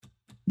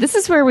This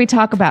is where we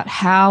talk about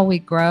how we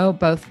grow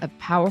both a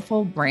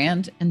powerful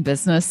brand and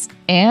business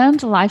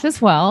and life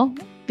as well,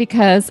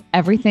 because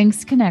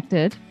everything's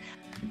connected.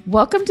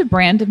 Welcome to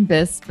Brand and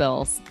Biz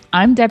Spills.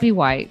 I'm Debbie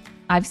White.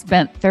 I've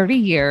spent 30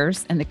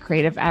 years in the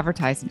creative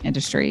advertising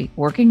industry,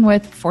 working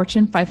with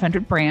Fortune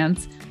 500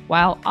 brands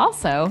while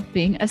also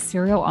being a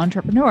serial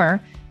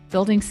entrepreneur,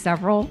 building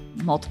several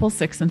multiple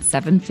 6- and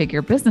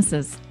 7-figure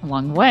businesses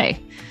along the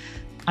way.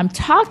 I'm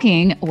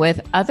talking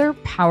with other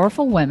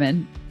powerful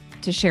women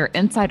to share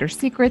insider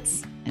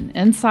secrets and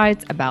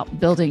insights about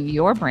building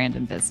your brand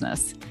and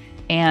business.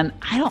 And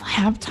I don't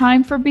have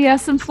time for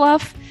BS and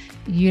fluff.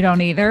 You don't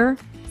either.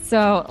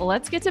 So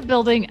let's get to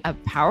building a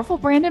powerful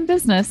brand and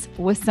business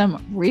with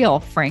some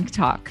real frank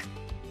talk.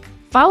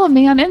 Follow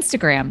me on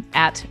Instagram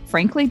at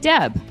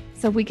FranklyDeb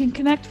so we can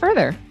connect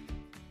further.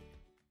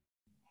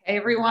 Hey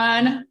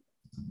everyone.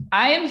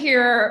 I am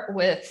here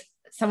with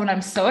someone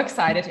I'm so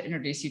excited to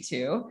introduce you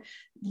to.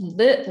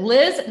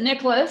 Liz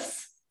Nicklas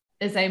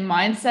is a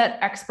mindset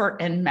expert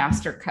and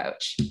master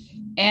coach.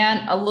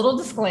 And a little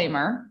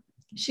disclaimer,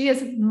 she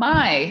is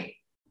my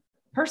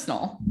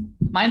personal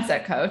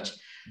mindset coach.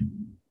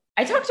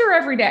 I talk to her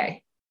every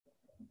day.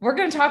 We're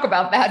going to talk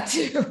about that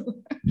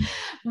too.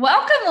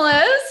 Welcome,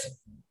 Liz.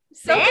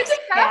 So Thanks, good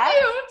to have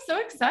you. I'm so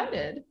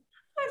excited.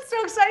 I'm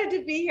so excited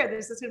to be here.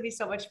 This is going to be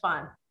so much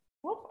fun.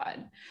 Well,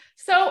 fun.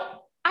 So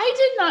I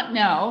did not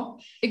know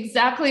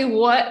exactly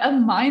what a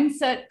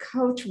mindset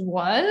coach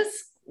was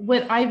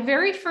when I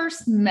very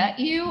first met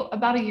you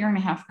about a year and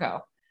a half ago.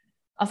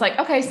 I was like,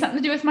 okay,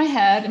 something to do with my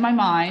head and my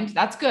mind.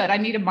 That's good. I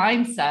need a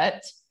mindset.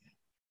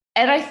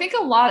 And I think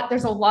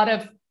there's a lot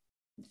of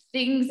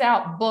things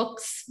out,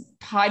 books,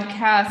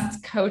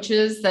 podcasts,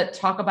 coaches that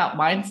talk about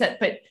mindset.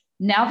 But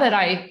now that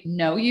I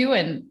know you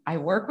and I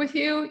work with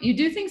you, you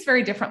do things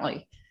very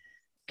differently.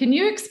 Can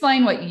you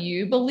explain what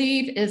you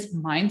believe is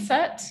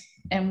mindset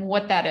and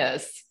what that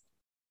is?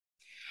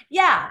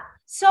 Yeah.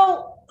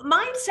 So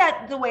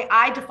mindset, the way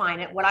I define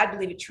it, what I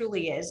believe it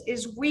truly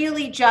is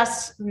really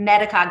just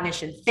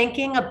metacognition,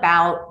 thinking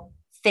about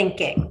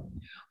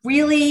thinking,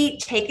 really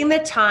taking the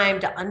time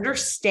to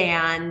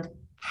understand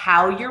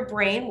how your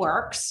brain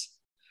works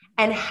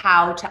and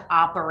how to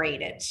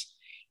operate it.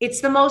 It's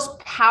the most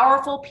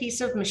powerful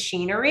piece of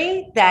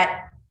machinery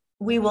that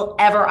we will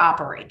ever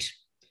operate,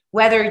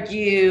 whether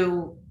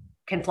you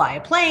can fly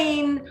a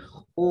plane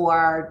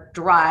or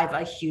drive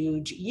a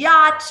huge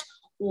yacht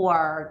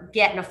or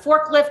get in a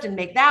forklift and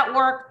make that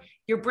work.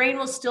 Your brain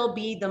will still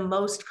be the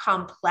most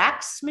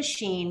complex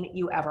machine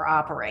you ever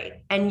operate.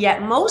 And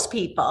yet most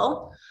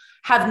people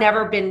have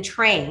never been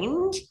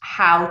trained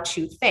how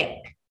to think.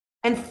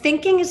 And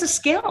thinking is a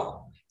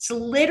skill. It's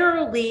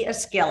literally a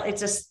skill.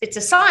 It's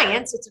a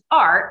science, it's an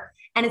art,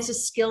 and it's a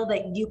skill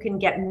that you can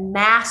get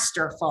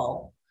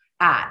masterful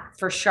at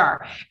for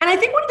sure. And I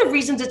think one of the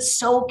reasons it's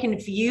so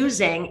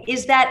confusing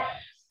is that,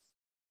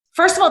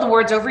 first of all, the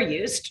word's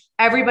overused.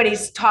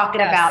 Everybody's talking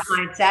about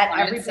mindset.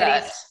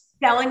 Everybody's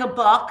selling a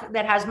book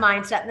that has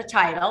mindset in the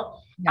title.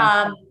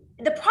 Yeah.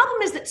 The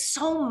problem is that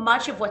so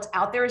much of what's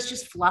out there is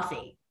just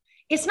fluffy.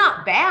 It's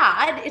not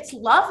bad. It's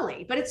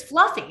lovely, but it's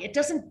fluffy. It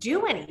doesn't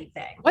do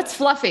anything. What's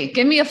fluffy?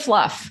 Give me a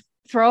fluff.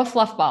 Throw a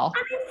fluff ball.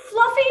 I mean,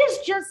 fluffy is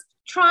just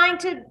trying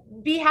to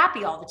be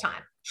happy all the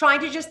time,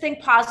 trying to just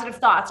think positive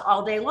thoughts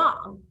all day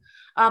long.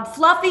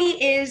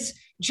 Fluffy is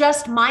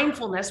just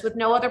mindfulness with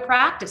no other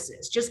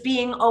practices, just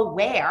being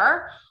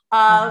aware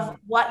of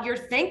what you're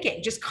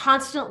thinking, just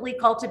constantly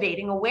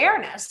cultivating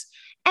awareness,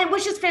 and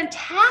which is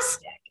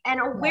fantastic. And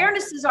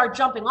awareness is our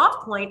jumping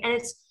off point, and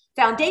it's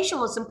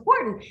foundational, it's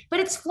important, but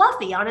it's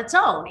fluffy on its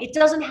own. It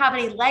doesn't have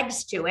any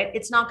legs to it.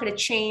 It's not going to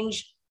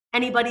change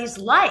anybody's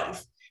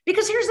life.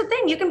 Because here's the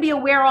thing, you can be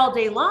aware all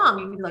day long.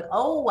 You can be like,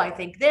 oh, I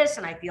think this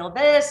and I feel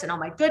this, and oh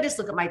my goodness,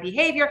 look at my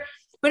behavior.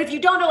 But if you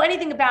don't know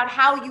anything about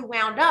how you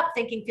wound up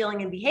thinking,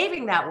 feeling, and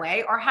behaving that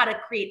way, or how to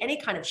create any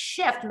kind of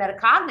shift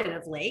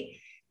metacognitively,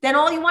 then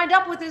all you wind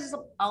up with is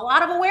a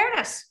lot of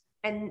awareness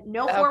and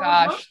no forward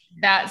motion.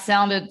 That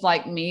sounded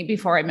like me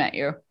before I met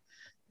you.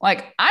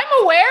 Like, I'm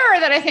aware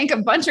that I think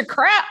a bunch of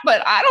crap,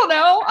 but I don't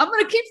know. I'm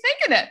going to keep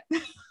thinking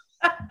it.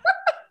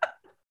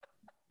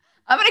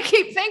 I'm going to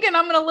keep thinking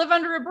I'm going to live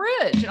under a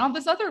bridge and all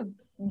this other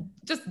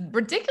just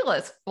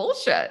ridiculous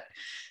bullshit.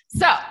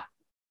 So,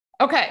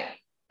 okay.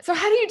 So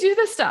how do you do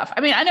this stuff?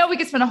 I mean, I know we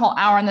could spend a whole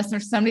hour on this.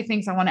 There's so many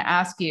things I want to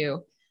ask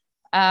you.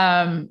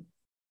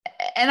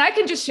 And I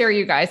can just share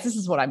you guys. This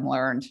is what I've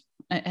learned.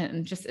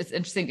 And just, it's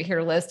interesting to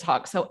hear Liz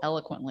talk so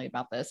eloquently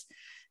about this.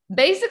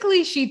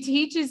 Basically, she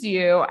teaches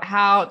you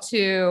how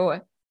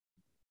to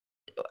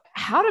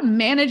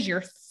manage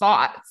your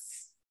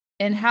thoughts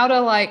and how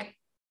to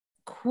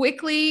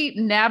quickly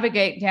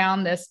navigate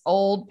down this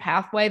old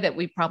pathway that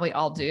we probably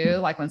all do.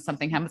 Like when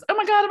something happens, oh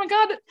my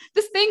God,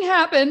 this thing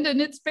happened and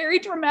it's very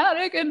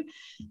dramatic. And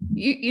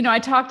I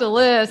talked to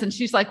Liz and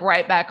she's like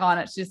right back on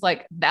it. She's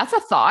like, that's a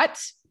thought.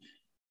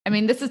 I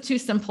mean, this is too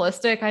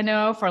simplistic, I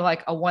know, for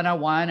like a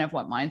 101 of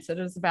what mindset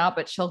is about,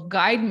 but she'll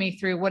guide me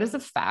through what is a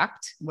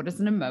fact, what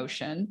is an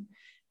emotion,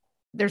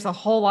 there's a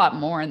whole lot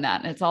more in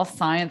that. And it's all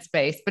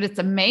science-based, but it's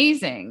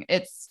amazing.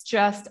 It's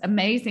just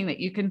amazing that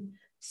you can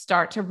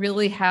start to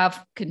really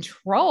have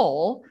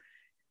control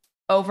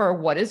over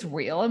what is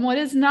real and what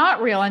is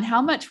not real, and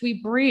how much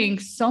we bring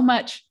so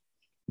much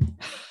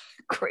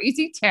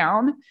crazy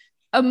town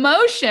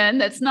emotion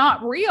that's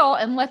not real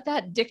and let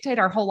that dictate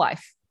our whole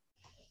life.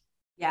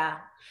 Yeah.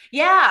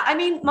 Yeah. I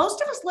mean,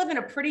 most of us live in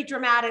a pretty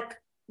dramatic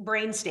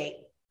brain state.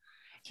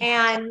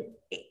 Yeah. And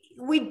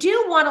we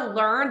do want to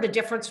learn the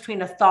difference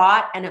between a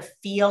thought and a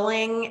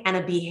feeling and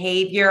a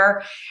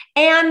behavior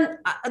and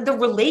the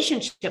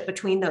relationship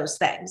between those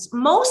things.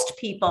 Most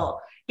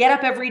people get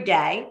up every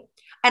day,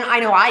 and I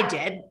know I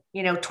did,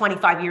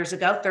 25 years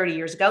ago, 30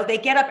 years ago, they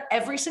get up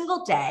every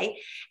single day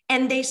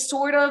and they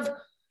sort of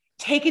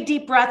take a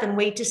deep breath and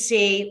wait to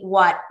see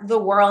what the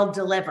world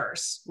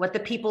delivers, what the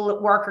people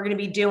at work are going to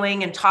be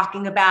doing and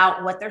talking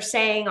about, what they're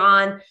saying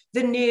on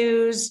the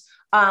news,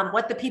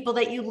 what the people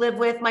that you live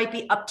with might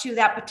be up to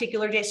that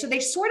particular day. So they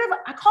sort of,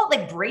 I call it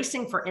like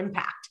bracing for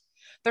impact.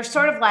 They're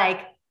sort of like,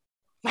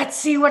 let's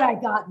see what I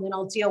got and then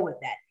I'll deal with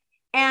it.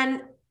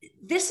 And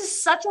this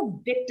is such a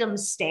victim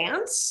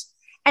stance.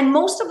 And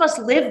most of us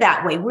live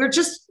that way. We're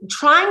just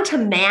trying to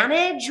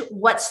manage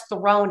what's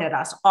thrown at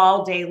us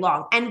all day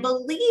long and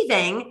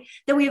believing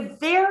that we have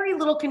very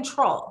little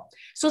control.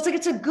 So it's like,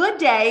 it's a good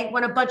day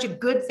when a bunch of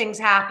good things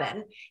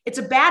happen. It's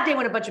a bad day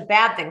when a bunch of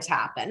bad things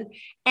happen.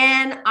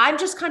 And I'm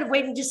just kind of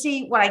waiting to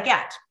see what I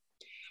get.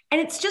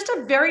 And it's just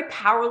a very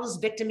powerless,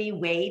 victim-y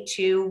way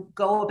to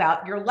go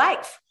about your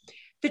life.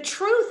 The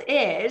truth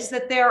is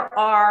that there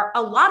are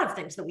a lot of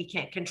things that we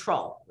can't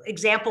control.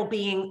 Example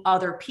being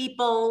other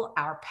people,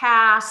 our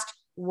past,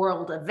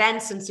 world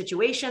events and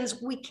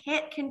situations. We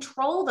can't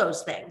control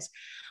those things,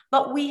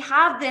 but we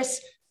have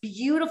this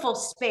beautiful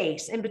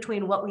space in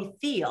between what we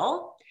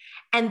feel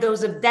and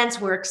those events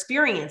we're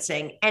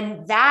experiencing.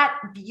 And that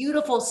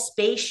beautiful,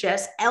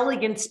 spacious,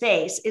 elegant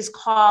space is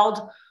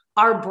called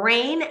our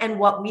brain and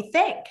what we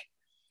think.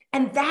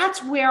 And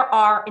that's where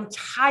our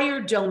entire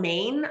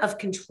domain of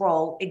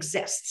control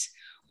exists.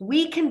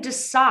 We can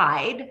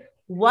decide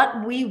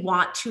what we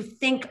want to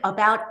think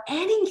about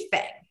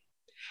anything.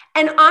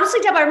 And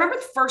honestly, Deb, I remember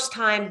the first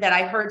time that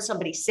I heard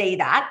somebody say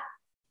that,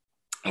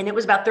 and it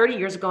was about 30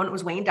 years ago, and it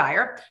was Wayne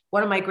Dyer,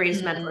 one of my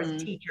greatest mentors and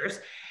teachers.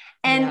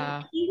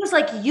 And he was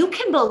like, you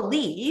can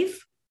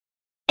believe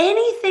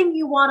anything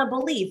you want to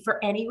believe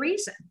for any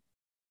reason.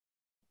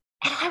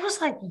 And I was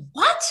like,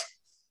 what?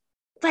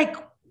 Like,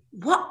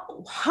 what?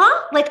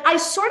 Huh? Like, I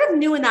sort of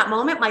knew in that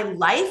moment, my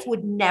life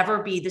would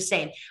never be the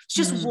same. It's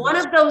just one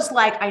of those,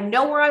 like, I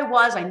know where I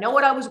was. I know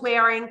what I was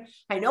wearing.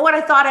 I know what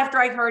I thought after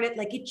I heard it.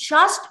 Like, it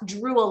just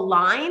drew a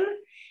line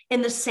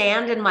in the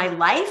sand in my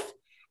life.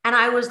 And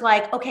I was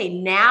like,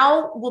 okay,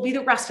 now will be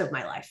the rest of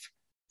my life.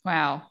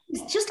 Wow.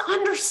 It's just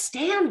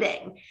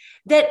understanding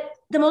that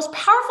the most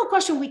powerful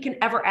question we can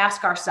ever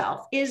ask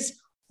ourselves is,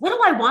 what do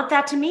I want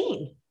that to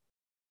mean?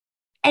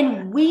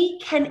 And we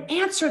can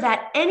answer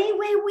that any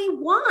way we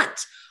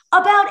want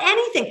about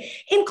anything,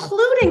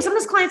 including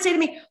sometimes clients say to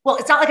me, well,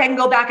 it's not like I can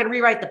go back and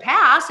rewrite the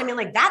past. I mean,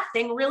 like, that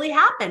thing really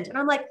happened. And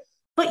I'm like,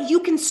 but you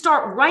can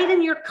start right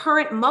in your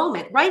current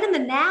moment, right in the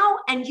now,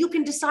 and you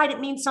can decide it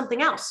means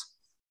something else.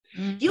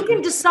 Mm-hmm. You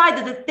can decide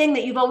that the thing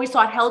that you've always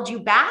thought held you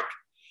back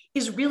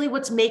is really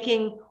what's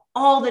making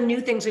all the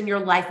new things in your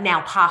life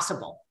now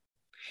possible.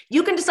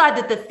 You can decide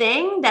that the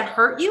thing that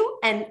hurt you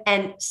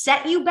and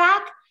set you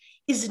back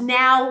is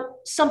now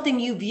something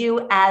you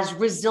view as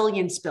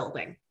resilience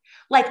building.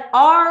 Like,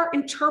 our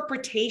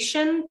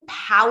interpretation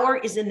power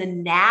is in the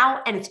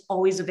now, and it's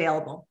always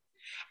available.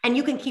 And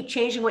you can keep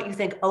changing what you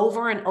think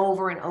over and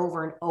over and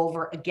over and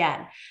over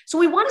again. So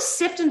we want to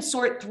sift and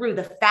sort through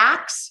the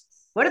facts.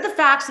 What are the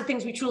facts, the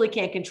things we truly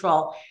can't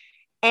control?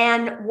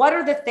 And what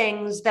are the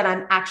things that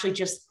I'm actually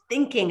just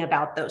thinking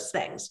about those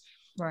things?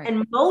 Right.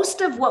 And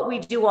most of what we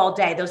do all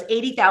day, those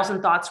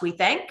 80,000 thoughts we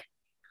think,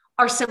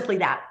 are simply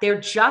that. They're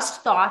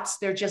just thoughts.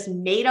 They're just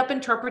made up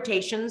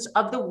interpretations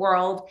of the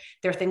world.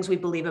 They're things we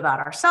believe about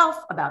ourselves,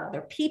 about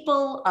other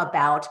people,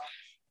 about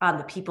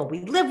the people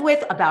we live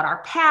with, about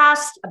our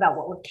past, about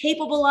what we're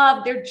capable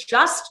of. They're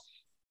just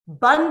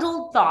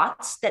bundled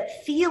thoughts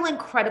that feel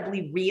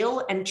incredibly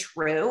real and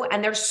true.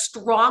 And they're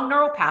strong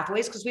neural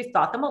pathways because we've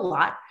thought them a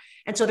lot.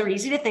 And so they're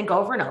easy to think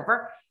over and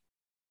over.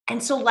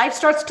 And so life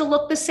starts to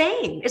look the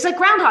same. It's like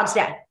Groundhog's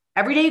Day.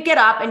 Every day you get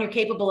up and you're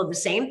capable of the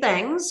same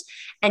things,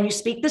 and you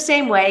speak the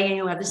same way, and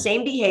you have the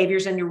same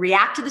behaviors, and you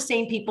react to the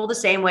same people the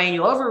same way, and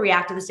you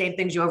overreact to the same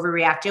things you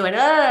overreact to,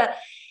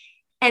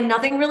 and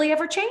nothing really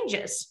ever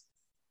changes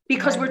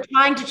because we're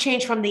trying to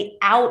change from the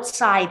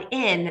outside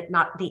in,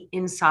 not the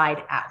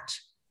inside out.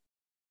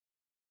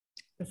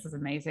 This is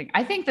amazing.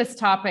 I think this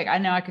topic, I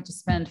know I could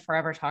just spend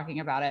forever talking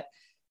about it.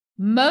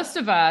 Most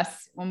of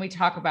us, when we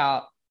talk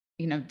about,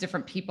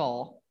 different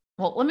people,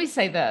 well, let me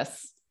say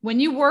this. When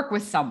you work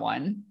with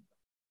someone,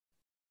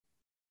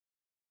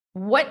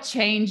 what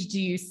change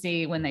do you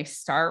see when they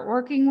start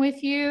working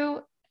with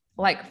you?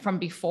 Like, from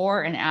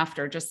before and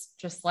after,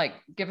 just like,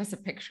 give us a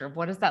picture of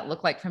what does that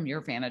look like from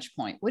your vantage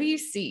point? What do you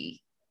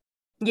see?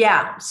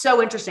 Yeah,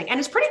 so interesting. And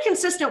it's pretty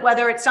consistent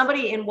whether it's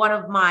somebody in one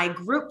of my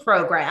group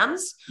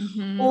programs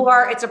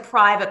or it's a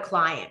private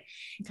client.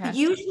 Okay.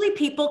 Usually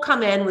people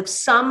come in with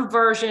some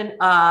version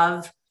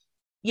of,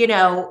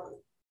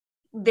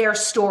 their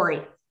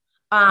story.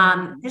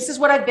 This is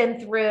what I've been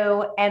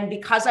through. And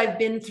because I've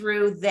been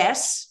through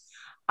this,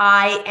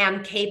 I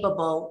am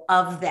capable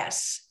of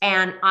this.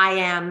 And I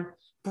am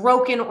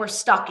broken or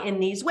stuck in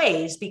these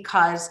ways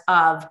because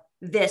of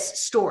this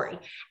story.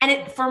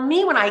 And for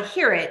me, when I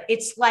hear it,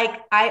 it's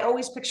like, I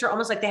always picture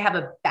almost like they have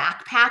a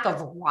backpack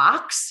of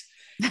rocks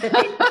that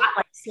they've got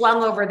like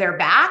slung over their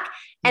back.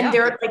 And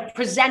they're like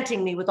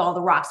presenting me with all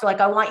the rocks. So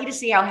like, I want you to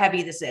see how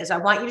heavy this is. I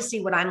want you to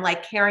see what I'm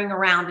like carrying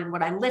around and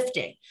what I'm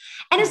lifting.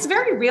 And it's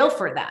very real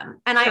for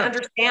them. And I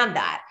understand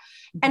that.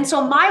 And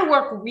so my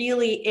work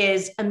really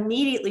is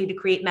immediately to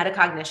create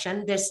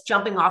metacognition, this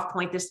jumping off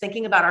point, this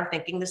thinking about our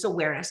thinking, this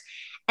awareness,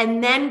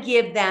 and then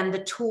give them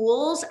the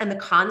tools and the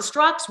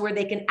constructs where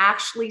they can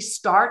actually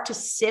start to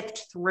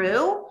sift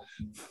through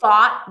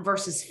thought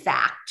versus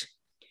fact.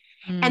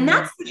 And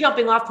that's the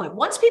jumping off point.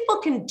 Once people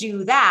can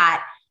do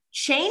that,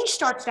 change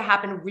starts to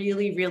happen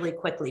really, really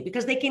quickly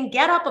because they can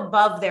get up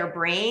above their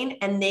brain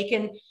and they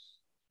can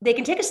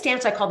take a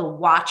stance I call the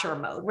watcher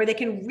mode, where they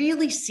can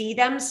really see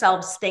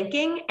themselves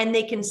thinking and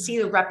they can see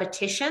the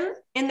repetition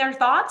in their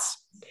thoughts.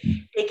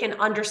 They can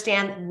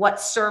understand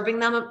what's serving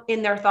them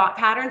in their thought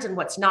patterns and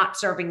what's not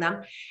serving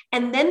them.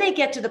 And then they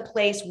get to the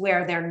place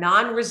where they're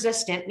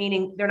non-resistant,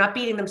 meaning they're not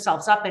beating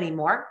themselves up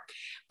anymore,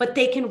 but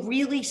they can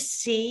really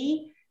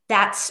see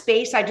that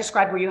space I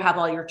described where you have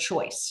all your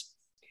choice.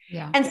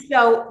 Yeah. And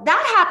so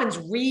that happens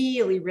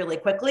really, really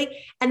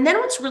quickly. And then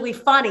what's really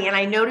funny, and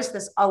I notice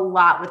this a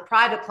lot with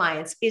private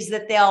clients, is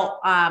that they'll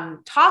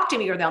talk to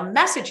me or they'll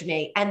message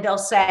me and they'll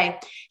say,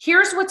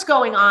 here's what's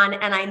going on.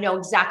 And I know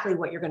exactly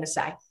what you're going to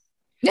say.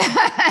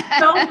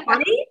 So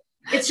funny.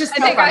 It's just, I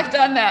think funny. I've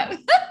done that.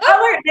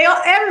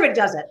 Everybody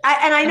does it.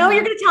 And I know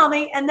you're going to tell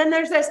me, and then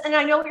there's this, and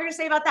I know what you're going to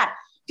say about that.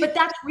 But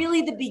that's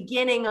really the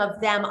beginning of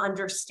them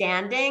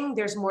understanding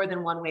there's more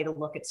than one way to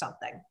look at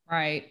something.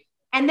 Right.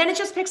 And then it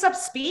just picks up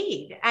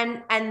speed.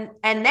 And then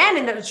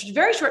in a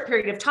very short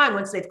period of time,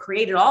 once they've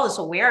created all this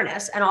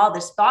awareness and all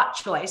this thought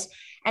choice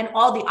and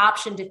all the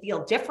option to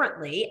feel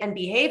differently and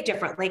behave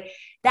differently,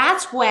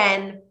 that's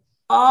when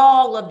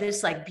all of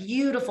this like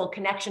beautiful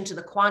connection to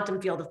the quantum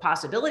field of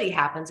possibility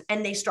happens.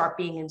 And they start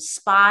being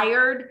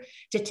inspired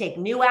to take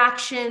new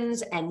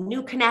actions and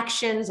new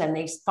connections, and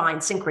they find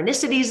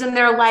synchronicities in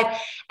their life.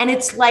 And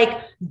it's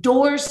like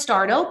doors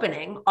start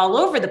opening all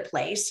over the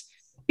place,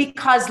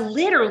 because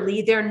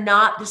literally they're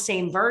not the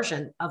same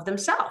version of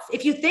themselves.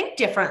 If you think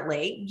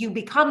differently, you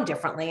become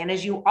differently. And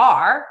as you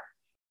are,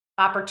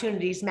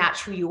 opportunities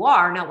match who you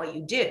are, not what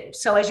you do.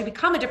 So as you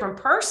become a different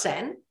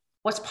person,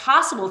 what's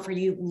possible for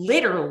you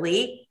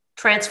literally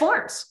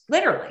transforms,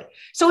 literally.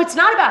 So it's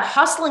not about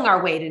hustling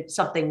our way to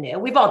something new.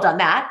 We've all done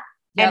that.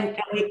 Yep.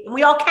 And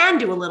we all can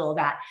do a little of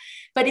that.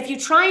 But if you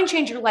try and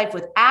change your life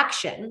with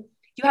action,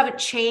 you haven't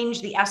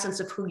changed the essence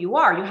of who you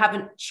are. You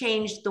haven't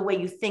changed the way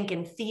you think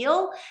and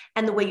feel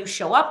and the way you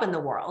show up in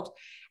the world.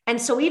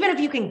 And so even if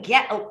you can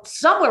get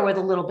somewhere with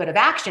a little bit of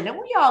action, and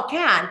we all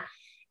can,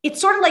 it's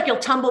sort of like you'll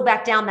tumble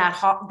back down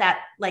that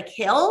like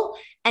hill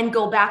and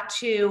go back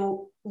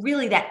to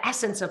really that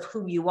essence of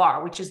who you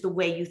are, which is the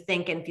way you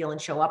think and feel and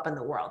show up in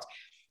the world.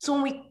 So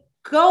when we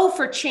go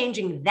for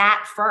changing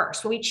that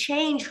first, when we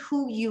change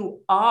who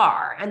you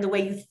are and the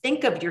way you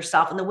think of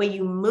yourself and the way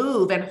you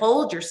move and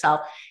hold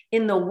yourself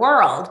in the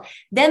world,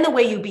 then the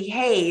way you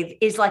behave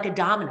is like a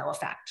domino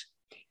effect.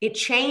 It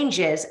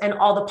changes, and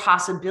all the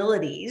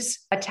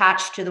possibilities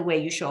attached to the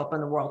way you show up in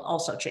the world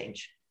also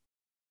change.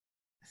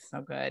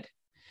 So good.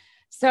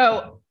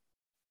 So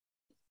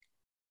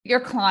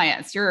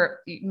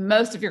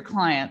most of your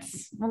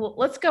clients, well,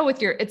 let's go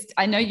with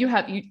I know you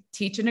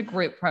teach in a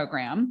group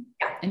program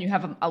and you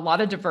have a lot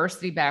of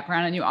diversity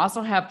background, and you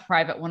also have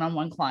private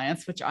one-on-one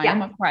clients, which I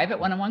am a private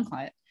one-on-one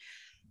client.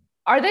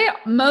 Are they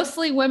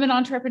mostly women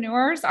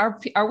entrepreneurs? Are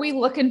we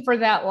looking for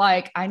that?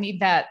 Like, I need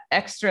that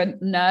extra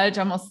nudge,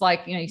 almost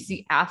like, you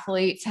see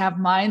athletes have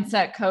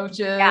mindset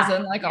coaches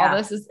and all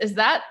this is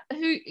that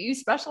who you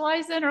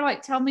specialize in, or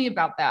like, tell me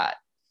about that.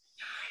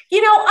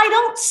 I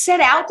don't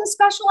set out to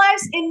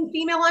specialize in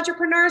female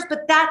entrepreneurs,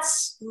 but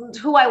that's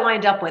who I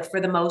wind up with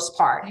for the most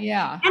part.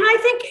 Yeah. And I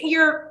think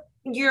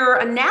your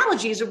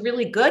analogy is a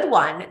really good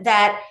one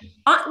that,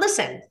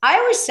 listen, I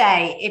always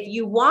say, if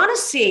you want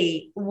to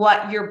see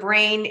what your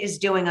brain is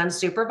doing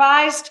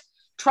unsupervised,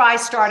 try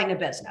starting a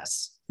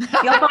business.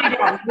 You'll find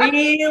out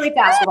really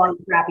fast what all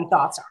your crappy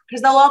thoughts are,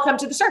 because they'll all come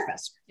to the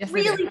surface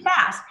really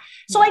fast.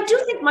 So I do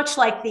think, much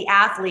like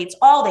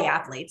all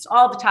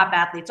the top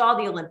athletes, all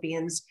the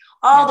Olympians,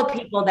 all the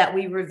people that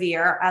we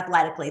revere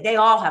athletically, they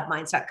all have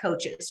mindset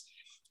coaches.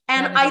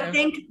 And I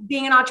think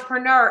being an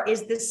entrepreneur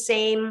is the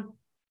same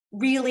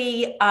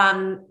really,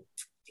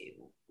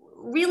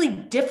 really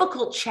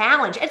difficult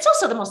challenge. It's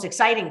also the most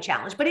exciting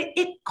challenge, but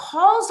it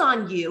calls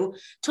on you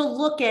to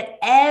look at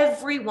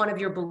every one of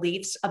your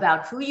beliefs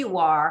about who you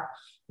are,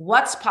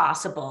 what's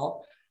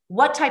possible,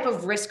 What type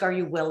of risk are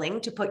you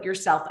willing to put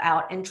yourself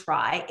out and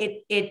try?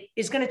 It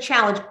is going to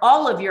challenge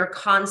all of your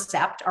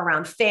concept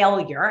around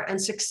failure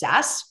and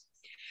success.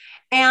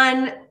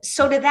 And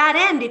so to that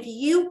end, if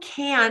you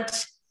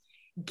can't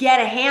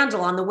get a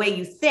handle on the way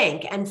you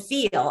think and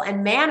feel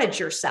and manage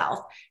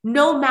yourself,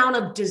 no amount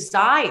of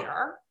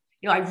desire,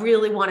 I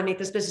really want to make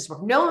this business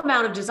work. No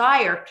amount of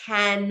desire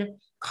can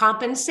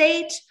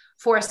compensate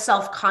for a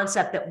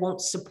self-concept that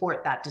won't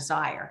support that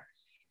desire.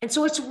 And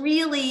so it's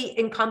really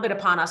incumbent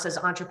upon us as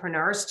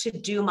entrepreneurs to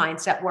do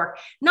mindset work,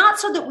 not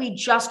so that we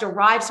just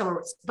arrive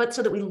somewhere, but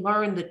so that we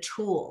learn the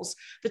tools.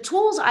 The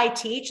tools I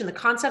teach and the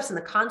concepts and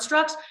the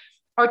constructs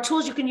are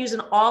tools you can use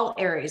in all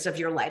areas of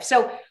your life.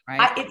 So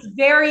it's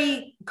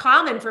very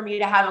common for me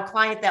to have a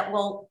client that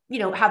will,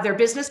 have their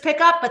business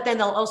pick up, but then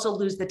they'll also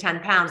lose the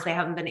 10 pounds they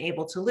haven't been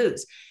able to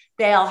lose.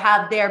 They'll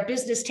have their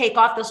business take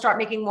off. They'll start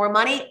making more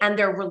money, and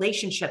their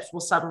relationships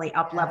will suddenly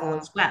up level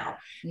as well,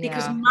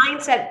 because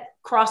mindset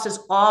crosses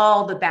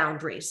all the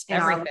boundaries in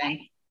everything. Our life.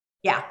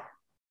 Yeah.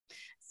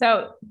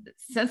 So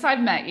since I've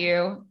met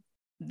you,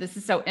 this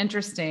is so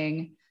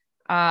interesting.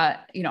 I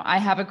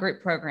have a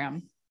group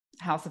program,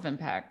 House of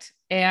Impact,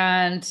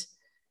 and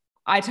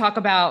I talk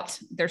about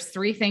there's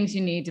 3 things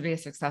you need to be a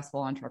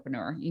successful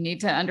entrepreneur. You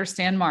need to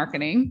understand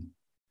marketing,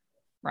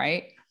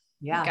 right?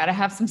 Yeah. You got to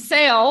have some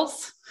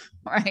sales,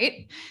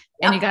 right?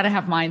 Yeah. And you got to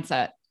have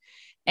mindset.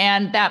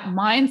 And that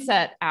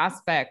mindset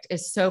aspect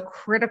is so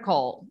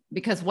critical,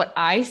 because what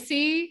I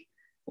see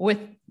with,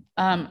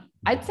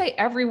 I'd say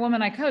every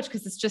woman I coach,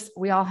 because it's just,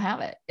 we all have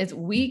it, is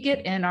we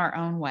get in our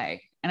own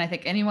way. And I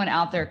think anyone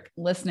out there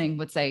listening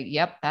would say,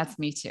 yep, that's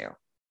me too.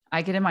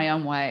 I get in my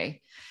own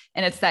way.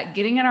 And it's that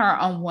getting in our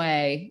own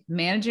way,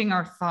 managing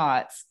our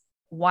thoughts,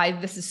 why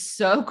this is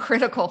so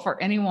critical for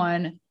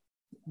anyone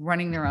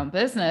running their own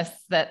business,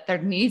 that there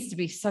needs to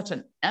be such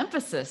an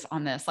emphasis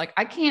on this. Like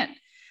I can't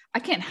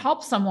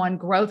help someone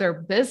grow their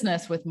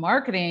business with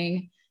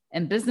marketing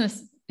and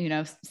business,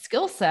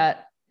 skill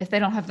set if they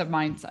don't have the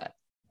mindset.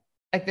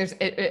 Like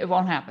it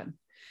won't happen.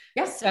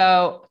 Yeah.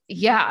 So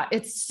yeah,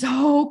 it's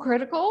so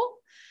critical.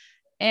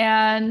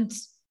 And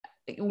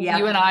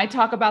you and I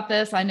talk about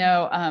this. I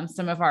know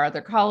some of our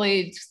other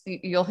colleagues,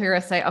 you'll hear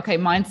us say, okay,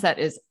 mindset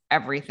is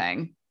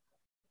everything,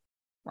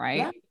 right?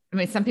 Yeah. I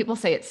mean, some people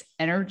say it's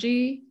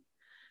energy.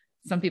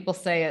 Some people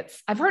say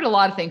I've heard a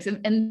lot of things,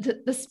 and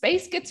the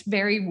space gets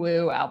very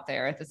woo out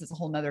there. This is a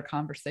whole nother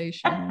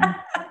conversation.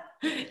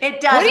 It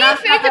does. What do you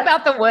think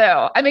about the woo?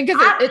 I mean, because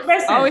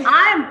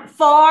I'm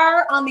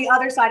far on the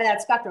other side of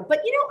that spectrum, but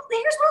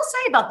here's what I'll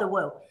say about the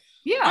woo.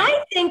 Yeah.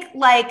 I think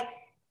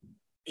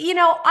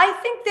I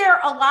think there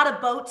are a lot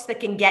of boats that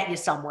can get you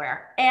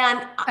somewhere.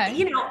 And,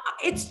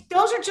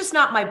 those are just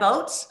not my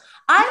boats.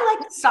 I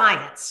like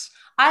science.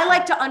 I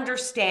like to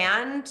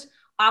understand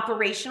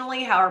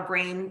operationally how our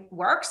brain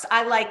works.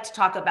 I like to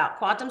talk about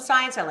quantum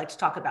science. I like to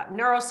talk about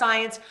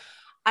neuroscience.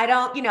 I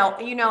don't,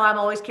 I'm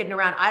always kidding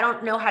around. I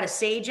don't know how to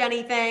sage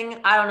anything.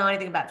 I don't know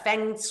anything about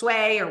feng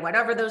shui or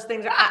whatever those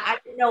things are. I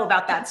don't know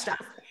about that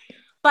stuff.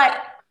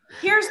 But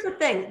here's the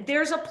thing.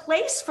 There's a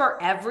place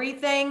for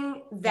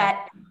everything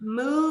that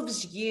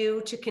moves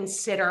you to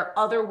consider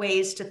other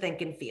ways to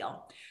think and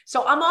feel.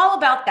 So I'm all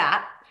about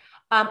that.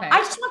 I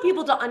just want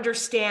people to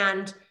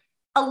understand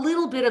a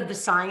little bit of the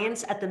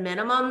science at the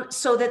minimum,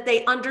 so that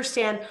they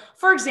understand,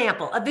 for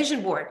example, a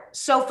vision board.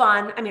 So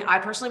fun. I mean, I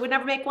personally would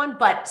never make one,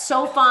 but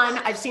so fun.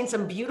 I've seen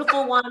some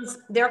beautiful ones.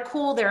 They're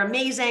cool. They're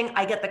amazing.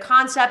 I get the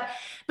concept.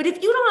 But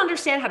if you don't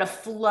understand how to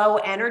flow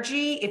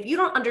energy, if you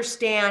don't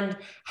understand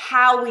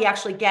how we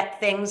actually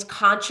get things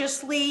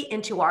consciously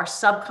into our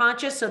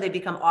subconscious so they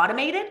become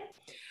automated,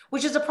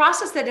 which is a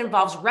process that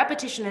involves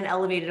repetition and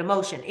elevated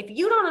emotion. If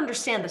you don't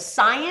understand the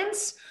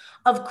science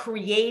of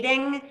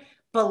creating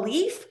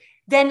belief,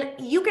 then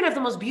you can have the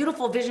most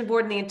beautiful vision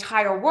board in the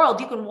entire world.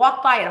 You can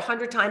walk by it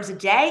 100 times a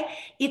day.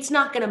 It's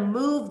not going to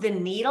move the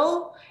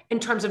needle in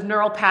terms of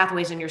neural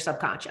pathways in your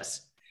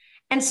subconscious.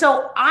 And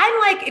so I'm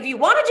like, if you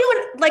want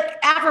to do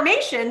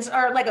affirmations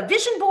or like a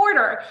vision board,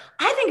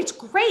 I think it's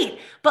great,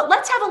 but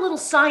let's have a little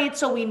science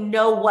so we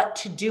know what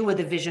to do with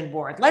a vision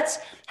board. Let's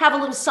have a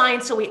little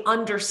science so we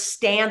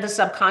understand the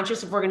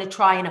subconscious if we're going to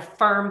try and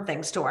affirm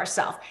things to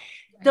ourselves.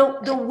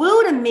 The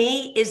woo to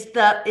me is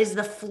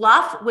the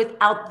fluff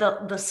without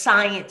the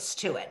science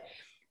to it.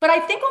 But I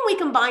think when we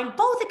combine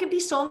both, it can be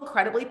so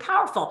incredibly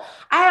powerful.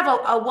 I have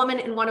a woman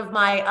in one of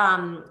my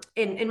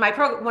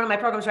one of my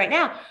programs right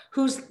now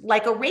who's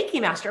like a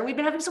Reiki master, and we've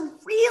been having some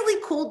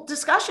really cool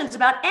discussions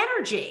about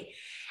energy.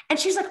 And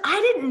she's like, I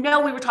didn't know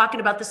we were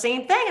talking about the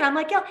same thing. And I'm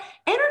like, yeah,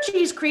 energy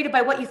is created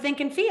by what you think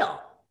and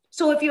feel.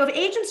 So if you have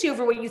agency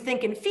over what you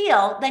think and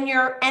feel, then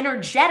you're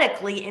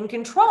energetically in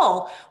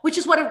control, which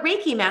is what a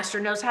Reiki master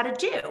knows how to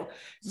do.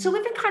 So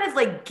we've been kind of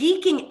like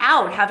geeking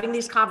out having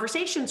these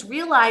conversations,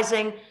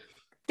 realizing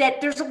that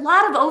there's a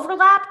lot of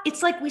overlap.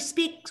 It's like we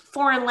speak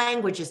foreign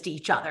languages to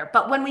each other,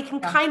 but when we can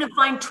kind of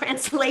find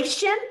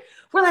translation,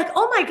 we're like,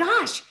 oh my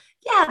gosh,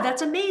 yeah,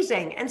 that's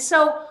amazing. And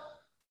so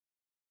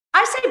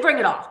I say, bring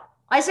it all.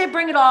 I say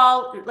bring it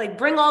all, like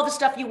bring all the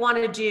stuff you want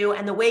to do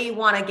and the way you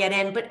want to get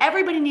in, but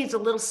everybody needs a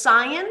little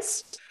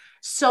science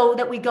so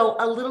that we go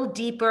a little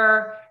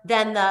deeper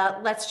than the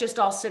let's just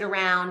all sit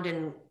around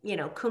and,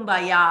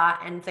 kumbaya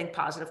and think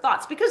positive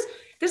thoughts, because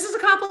this is a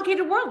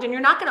complicated world and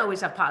you're not going to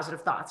always have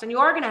positive thoughts, and you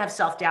are going to have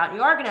self-doubt, and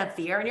you are going to have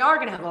fear, and you are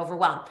going to have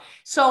overwhelm.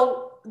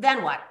 So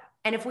then what?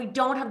 And if we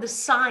don't have the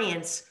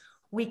science,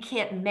 we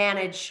can't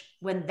manage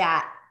when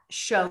that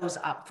shows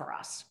up for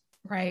us.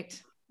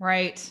 Right.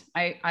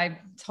 I'm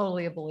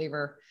totally a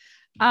believer.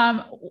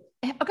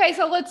 Okay.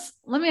 So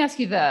let me ask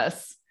you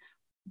this.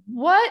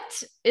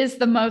 What is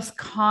the most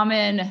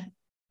common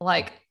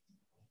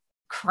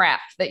crap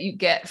that you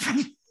get from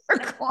your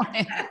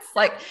clients?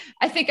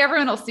 I think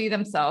everyone will see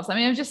themselves. I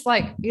mean, I'm just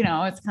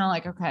it's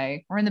kind of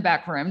okay, we're in the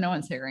back room. No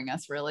one's hearing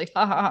us really.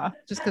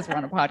 Just because we're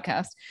on a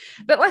podcast.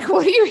 But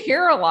what do you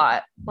hear a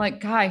lot?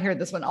 God, I hear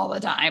this one all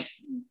the time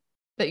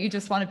that you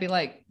just want to be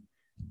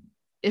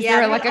is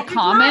there a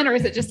comment, or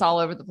is it just all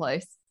over the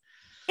place?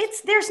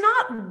 There's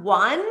not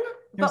one,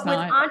 but with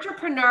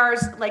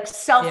entrepreneurs,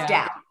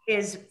 self-doubt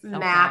is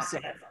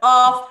massive.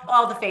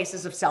 All the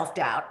faces of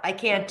self-doubt. I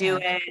can't do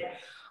it.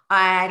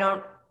 I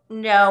don't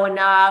know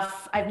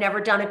enough. I've never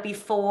done it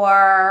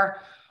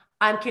before.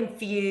 I'm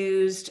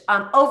confused.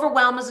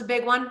 Overwhelm is a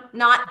big one.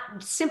 Not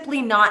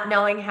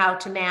knowing how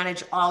to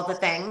manage all the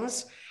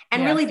things,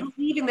 and really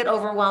believing that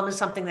overwhelm is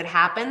something that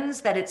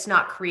happens, that it's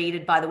not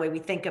created by the way we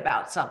think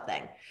about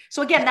something.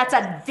 So again, that's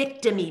a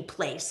victim-y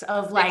place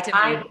of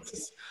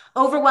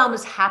overwhelm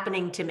is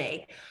happening to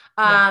me.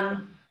 A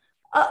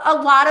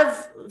lot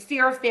of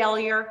fear of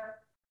failure,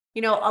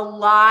 a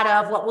lot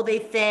of what will they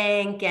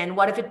think and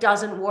what if it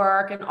doesn't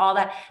work and all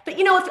that. But,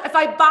 if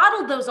I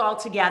bottled those all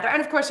together, and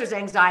of course there's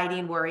anxiety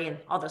and worry and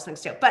all those things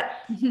too. But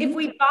if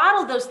we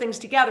bottle those things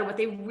together,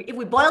 if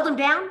we boiled them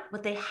down,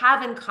 what they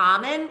have in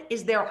common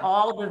is they're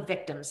all the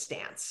victim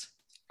stance.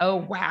 Oh,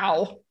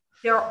 wow.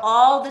 They're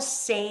all the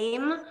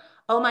same.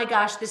 Oh my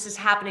gosh, this is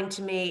happening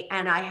to me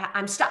and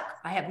I'm stuck.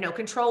 I have no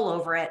control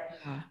over it.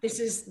 This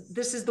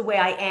is the way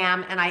I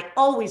am. And I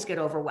always get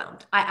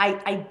overwhelmed.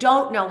 I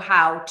don't know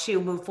how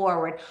to move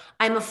forward.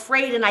 I'm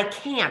afraid and I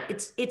can't.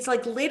 It's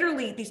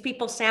literally these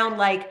people sound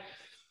like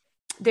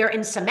they're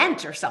in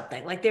cement or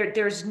something.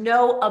 There's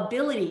no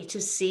ability to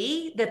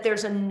see that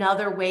there's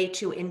another way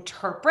to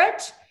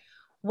interpret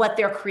what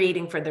they're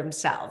creating for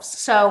themselves.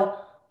 So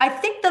I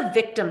think the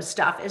victim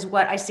stuff is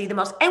what I see the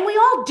most, and we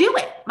all do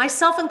it,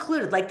 myself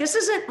included. This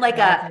isn't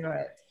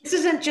this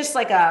isn't just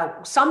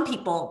some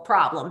people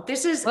problem.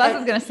 This is. Well, I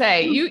was going to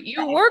say,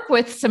 you work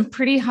with some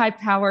pretty high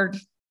powered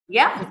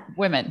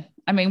women.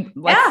 I mean,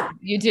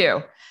 you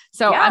do.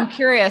 So I'm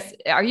curious,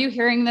 are you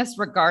hearing this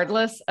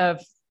regardless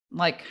of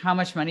how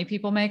much money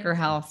people make or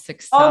how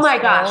successful oh my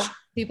gosh,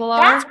 people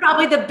are? That's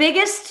probably the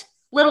biggest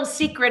little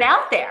secret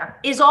out there,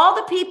 is all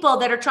the people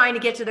that are trying to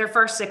get to their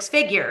first six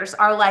figures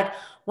are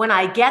when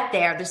I get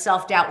there, the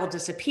self-doubt will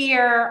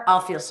disappear.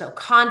 I'll feel so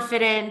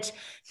confident.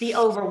 The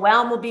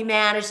overwhelm will be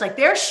managed.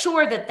 They're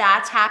sure that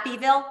that's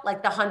Happyville,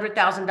 the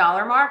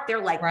 $100,000 mark. They're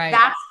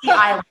that's the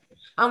island.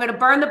 I'm going to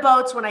burn the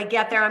boats when I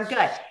get there. I'm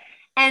good.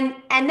 And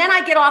then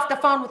I get off the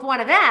phone with one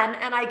of them,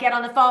 and I get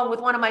on the phone with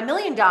one of my $1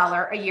 million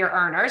a year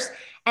earners.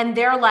 And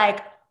they're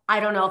I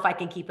don't know if I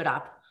can keep it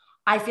up.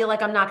 I feel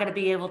like I'm not going to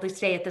be able to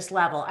stay at this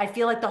level. I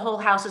feel like the whole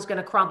house is going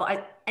to crumble.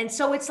 And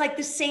so it's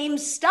the same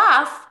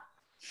stuff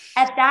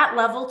at that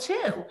level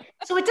too.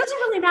 So it doesn't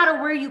really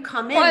matter where you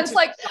come in. Well, it's oh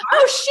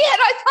shit,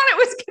 I thought it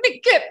was going to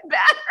get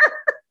better.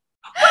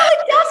 Well,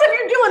 it does if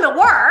you're doing the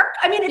work.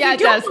 I mean, if you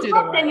do the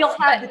work, then you'll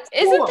have the tool.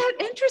 Isn't that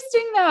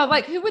interesting though?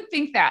 Who would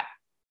think that?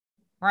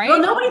 Right?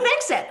 Well, nobody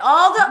thinks it.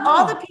 All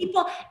the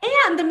people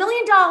and the $1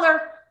 million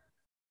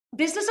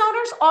business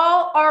owners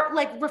all are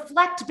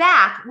reflect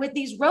back with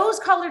these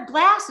rose-colored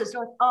glasses.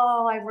 They're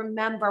oh, I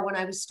remember when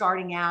I was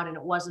starting out and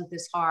it wasn't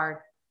this hard.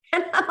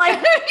 And I'm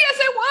yes,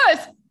 it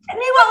was. And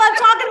meanwhile, I'm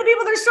talking to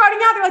people that are starting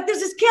out. They're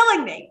this is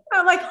killing me.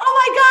 And I'm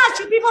oh my gosh,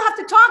 you people have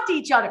to talk to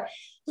each other.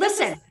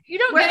 Listen, you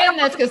don't get in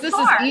this because this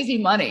is easy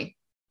money.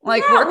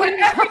 Working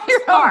for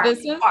your own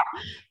business.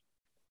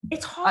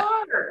 It's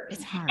hard.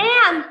 It's hard.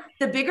 And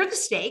the bigger the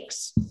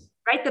stakes,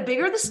 right? The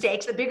bigger the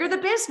stakes, the bigger the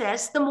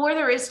business, the more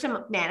there is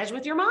to manage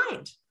with your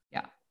mind.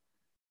 Yeah.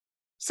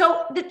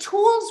 So the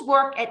tools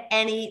work at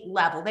any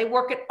level. They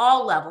work at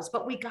all levels,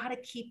 but we got to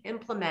keep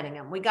implementing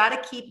them. We got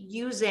to keep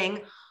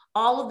using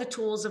all of the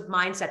tools of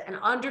mindset and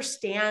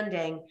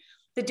understanding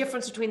the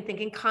difference between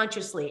thinking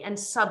consciously and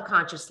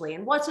subconsciously,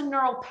 and what's a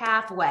neural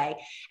pathway,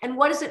 and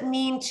what does it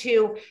mean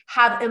to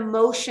have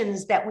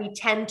emotions that we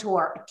tend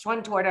toward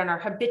and are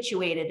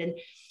habituated, and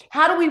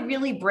how do we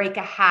really break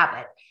a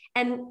habit,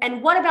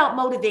 and what about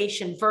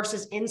motivation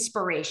versus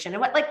inspiration,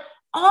 and what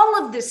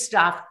all of this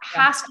stuff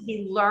has to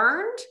be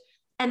learned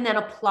and then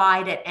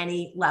applied at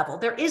any level.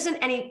 There isn't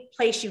any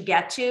place you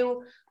get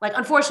to,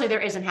 unfortunately, there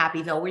isn't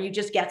Happyville where you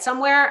just get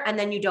somewhere and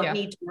then you don't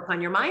need to work on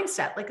your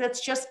mindset.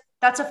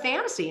 That's a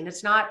fantasy, and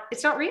it's not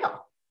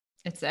real.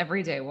 It's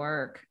everyday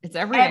work. It's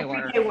everyday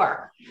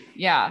work.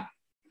 Yeah.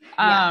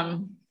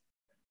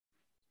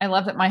 I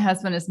love that my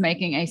husband is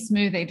making a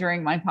smoothie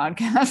during my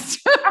podcast.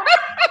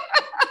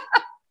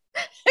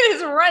 It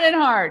is running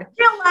hard.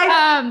 Real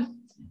life.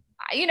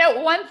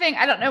 One thing,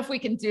 I don't know if we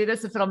can do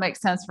this, if it'll make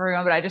sense for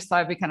everyone, but I just thought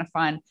it'd be kind of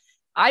fun.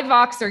 I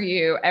Voxer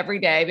you every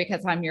day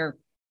because I'm your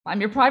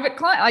private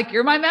client. Like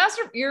you're my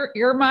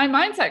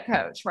mindset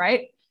coach,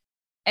 right?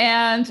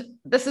 And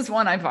this is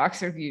one I've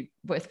Voxered you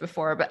with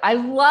before, but I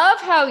love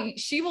how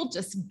she will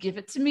just give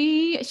it to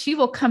me. She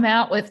will come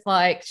out with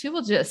she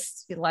will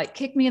just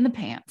kick me in the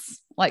pants,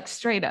 like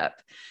straight up.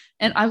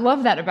 And I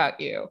love that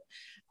about you.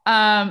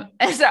 And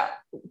so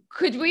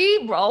could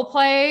we role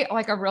play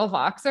like a real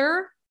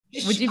Voxer?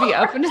 Would you be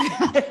open to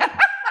that?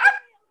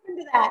 Open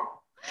to that.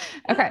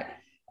 Okay.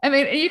 I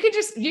mean,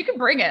 you can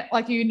bring it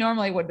like you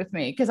normally would with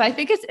me. Cause I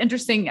think it's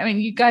interesting. I mean,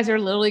 you guys are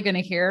literally going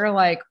to hear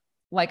like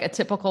a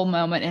typical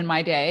moment in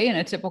my day and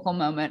a typical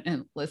moment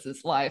in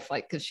Liz's life.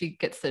 Cause she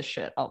gets this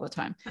shit all the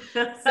time.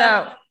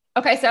 So,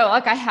 okay. So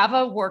I have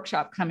a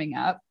workshop coming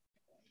up,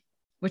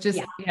 which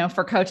is,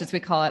 for coaches, we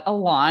call it a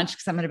launch.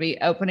 Cause I'm going to be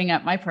opening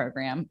up my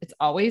program. It's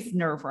always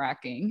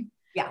nerve-wracking.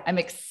 Yeah. I'm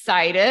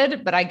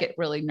excited, but I get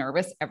really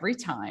nervous every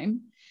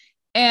time.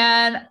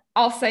 And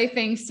I'll say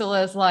things to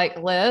Liz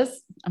like,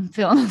 Liz, I'm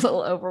feeling a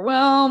little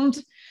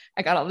overwhelmed.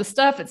 I got all this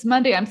stuff. It's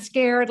Monday. I'm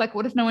scared. Like,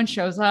 what if no one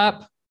shows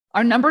up?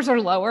 Our numbers are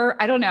lower.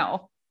 I don't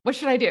know. What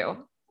should I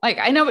do?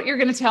 I know what you're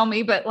going to tell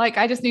me, but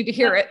I just need to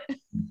hear it.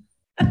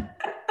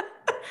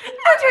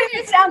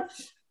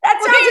 That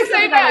what do you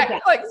say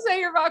back? Say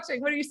you're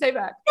Voxing. What do you say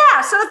back?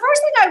 Yeah. So the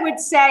first thing I would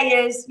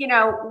say is,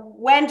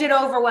 when did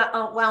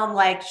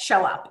overwhelm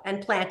show up and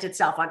plant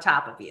itself on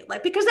top of you?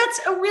 Because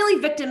that's a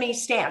really victim-y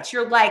stance.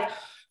 You're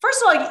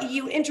first of all,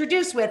 you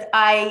introduce with,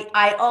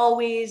 I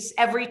always,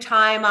 every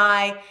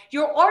time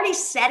you're already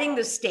setting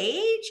the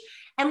stage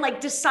and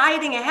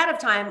deciding ahead of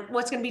time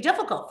what's going to be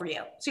difficult for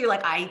you. So you're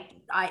like,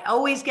 I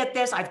always get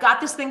this. I've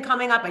got this thing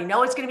coming up. I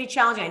know it's going to be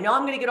challenging. I know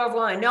I'm going to get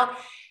overwhelmed. I know.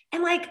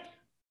 And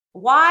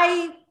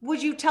why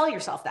would you tell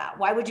yourself that?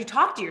 Why would you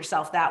talk to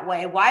yourself that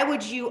way? Why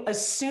would you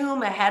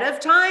assume ahead of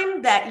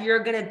time that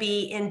you're going to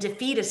be in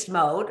defeatist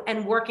mode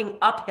and working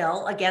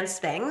uphill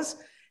against things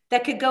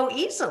that could go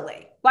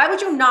easily? Why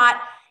would you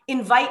not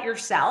invite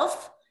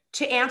yourself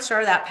to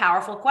answer that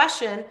powerful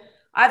question?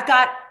 I've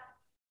got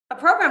a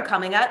program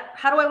coming up.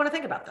 How do I want to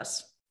think about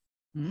this?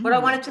 What do I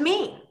want it to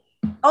mean?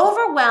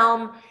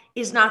 Overwhelm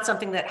is not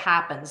something that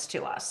happens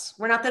to us.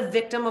 We're not the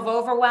victim of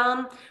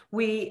overwhelm.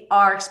 We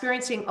are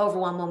experiencing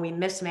overwhelm when we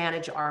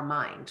mismanage our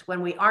mind,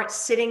 when we aren't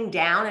sitting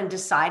down and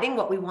deciding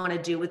what we want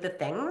to do with the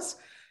things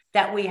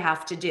that we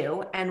have to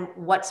do and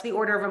what's the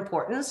order of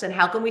importance and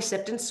how can we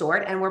sift and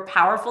sort. And we're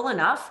powerful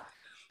enough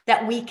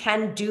that we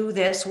can do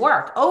this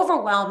work.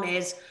 Overwhelm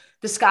is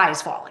the sky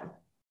is falling.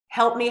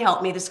 Help me,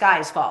 the sky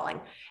is falling.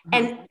 Mm-hmm.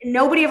 And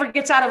nobody ever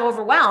gets out of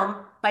overwhelm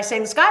by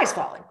saying the sky is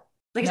falling.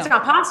 It's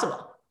not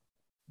possible.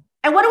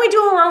 And what do we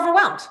do when we're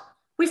overwhelmed?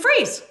 We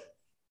freeze.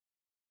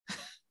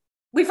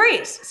 We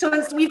freeze.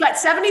 So we've got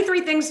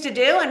 73 things to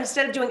do. And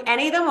instead of doing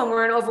any of them when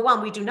we're in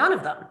overwhelm, we do none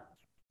of them.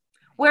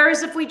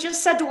 Whereas if we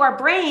just said to our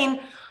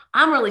brain,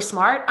 I'm really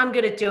smart. I'm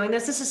good at doing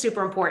this. This is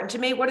super important to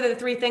me. What are the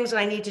 3 things that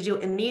I need to do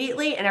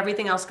immediately? And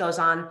everything else goes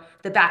on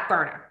the back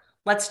burner.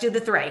 Let's do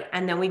the 3.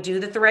 And then we do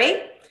the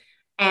 3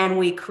 and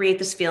we create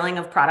this feeling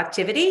of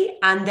productivity.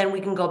 And then we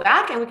can go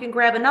back and we can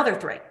grab another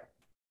 3.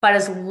 But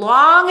as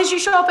long as you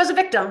show up as a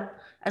victim,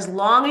 as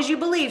long as you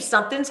believe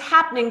something's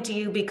happening to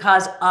you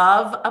because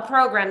of a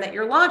program that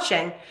you're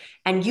launching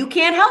and you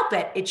can't help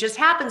it, it just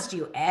happens to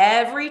you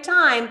every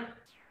time,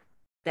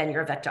 then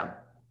you're a victim.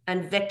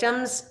 And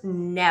victims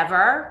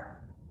never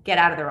get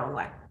out of their own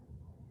way.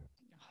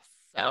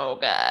 So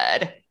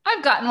good.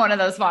 I've gotten one of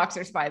those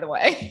Voxers, by the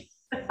way.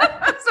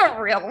 That's a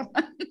real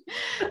one.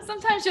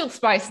 Sometimes you'll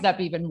spice it up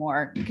even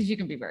more because you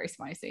can be very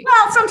spicy.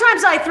 Well,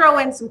 sometimes I throw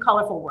in some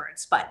colorful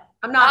words, but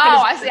I'm not.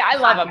 I see. I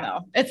love them though.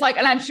 It's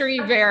and I'm sure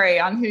you vary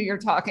on who you're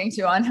talking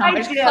to, on how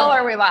much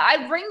color we like.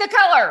 I bring the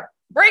color.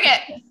 Bring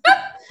it.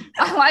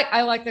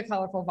 I like the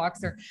colorful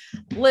Voxer.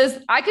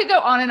 Liz, I could go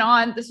on and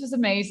on. This was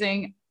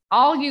amazing.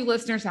 All you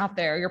listeners out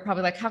there, you're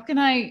probably like, how can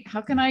I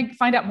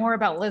find out more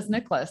about Liz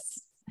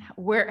Nicklas?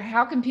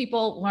 How can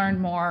people learn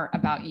more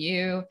about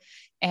you?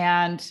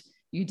 And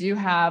you do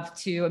have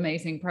 2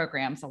 amazing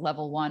programs, a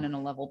level 1 and a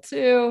level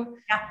 2.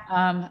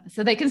 Yeah.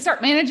 So they can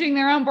start managing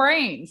their own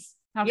brains.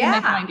 How can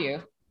they find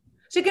you?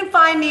 So you can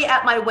find me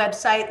at my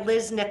website,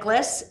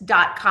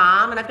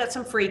 liznicklas.com. And I've got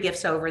some free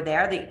gifts over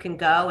there that you can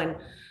go and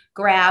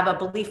grab a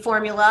belief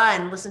formula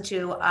and listen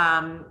to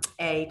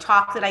a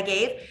talk that I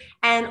gave.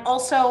 And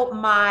also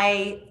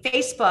my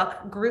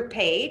Facebook group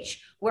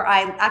page where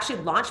I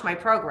actually launched my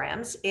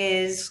programs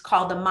is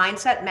called the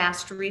Mindset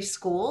Mastery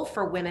School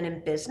for Women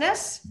in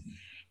Business.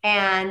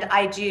 And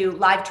I do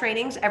live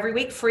trainings every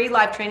week, free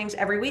live trainings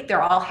every week.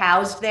 They're all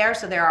housed there.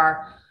 So there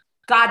are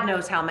God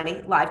knows how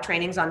many live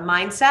trainings on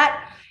mindset.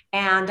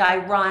 And I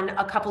run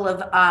a couple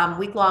of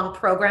week-long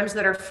programs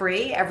that are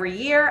free every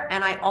year.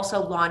 And I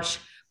also launch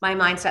my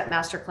Mindset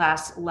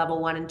Masterclass level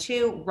 1 and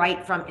 2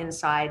 right from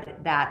inside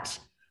that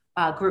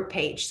group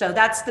page. So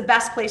that's the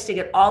best place to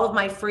get all of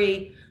my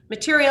free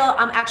material.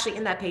 I'm actually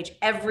in that page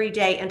every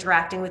day,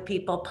 interacting with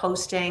people,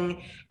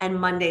 posting, and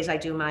Mondays I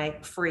do my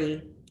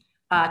free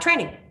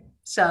training.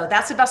 So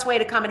that's the best way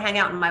to come and hang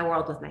out in my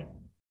world with me.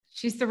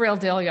 She's the real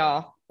deal,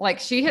 y'all. Like,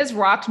 she has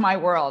rocked my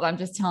world. I'm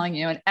just telling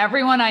you. And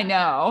everyone I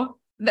know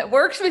that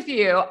works with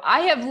you,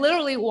 I have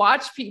literally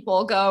watched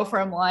people go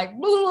from like,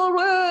 blah, blah,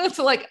 blah,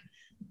 to like,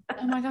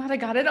 oh my God, I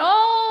got it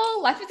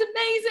all. Life is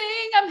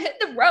amazing. I'm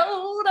hitting the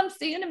road. I'm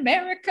seeing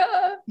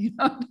America. You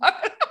know,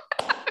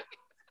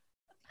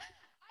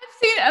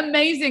 seen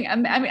amazing. I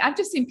mean, I've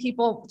just seen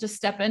people just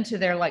step into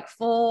their like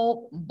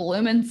full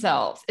blooming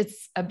selves.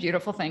 It's a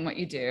beautiful thing what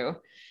you do.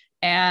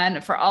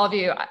 And for all of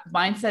you,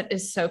 mindset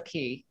is so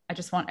key. I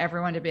just want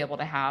everyone to be able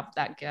to have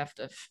that gift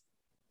of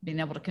being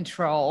able to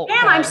control.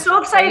 And I'm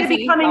so excited to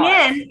be coming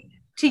in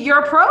to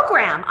your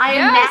program. I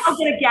am now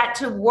going to get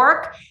to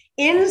work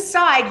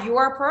inside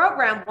your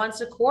program once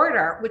a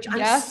quarter, which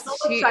I'm so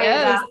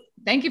excited about.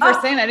 Thank you for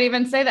saying that. I didn't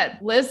even say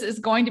that. Liz is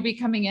going to be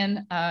coming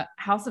in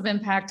House of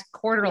Impact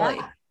quarterly.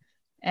 Yeah.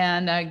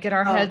 And get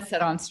our heads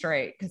set on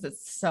straight, because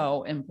it's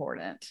so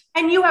important.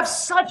 And you have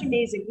such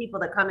amazing people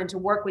that come in to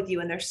work with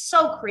you, and they're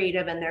so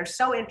creative and they're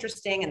so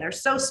interesting and they're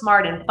so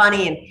smart and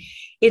funny.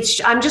 And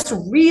I'm just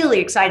really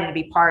excited to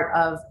be part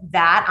of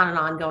that on an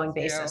ongoing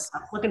basis.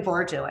 I'm looking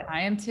forward to it.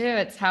 I am too.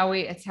 It's how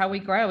we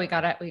grow. We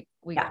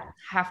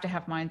have to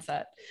have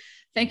mindset.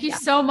 Thank you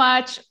so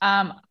much.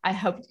 I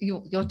hope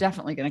you're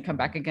definitely going to come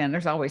back again.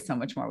 There's always so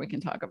much more we can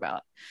talk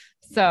about.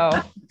 So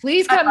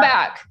please come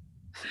back.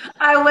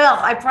 I will.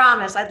 I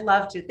promise. I'd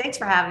love to. Thanks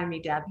for having me,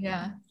 Deb.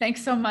 Yeah.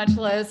 Thanks so much,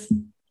 Liz.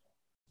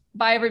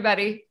 Bye,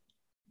 everybody.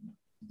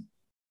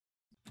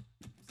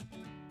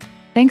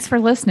 Thanks for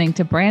listening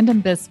to Brand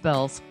and Biz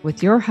Spills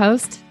with your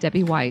host,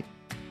 Debbie White.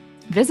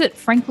 Visit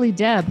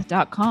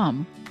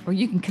franklydeb.com, where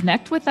you can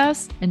connect with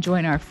us and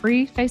join our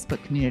free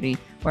Facebook community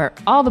where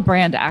all the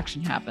brand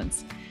action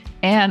happens.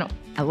 And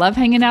I love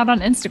hanging out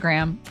on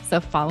Instagram, so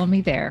follow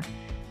me there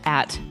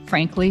at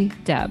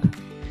franklydeb.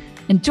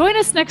 And join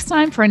us next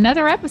time for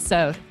another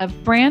episode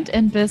of Brand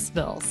and Biz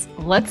Spills.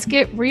 Let's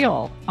get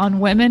real on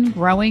women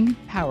growing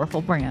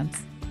powerful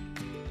brands.